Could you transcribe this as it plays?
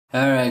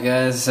Alright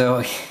guys,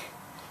 so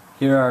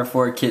here are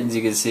 4 kittens.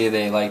 You can see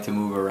they like to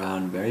move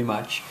around very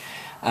much.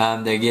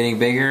 They're getting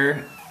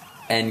bigger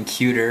and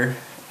cuter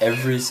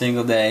every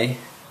single day.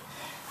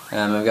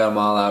 I've got them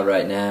all out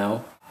right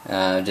now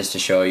just to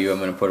show you. I'm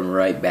going to put them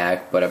right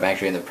back, but I'm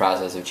actually in the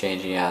process of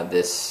changing out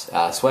this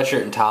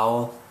sweatshirt and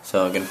towel.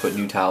 So I'm going to put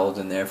new towels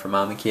in there for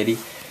Mama Kitty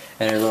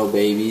and her little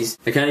babies.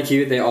 They're kind of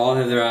cute. They all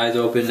have their eyes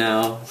open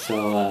now,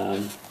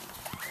 so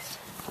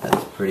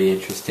that's pretty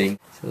interesting.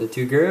 So the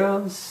 2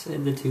 girls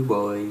and the 2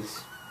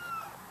 boys.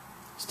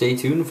 Stay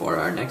tuned for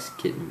our next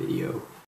kitten video.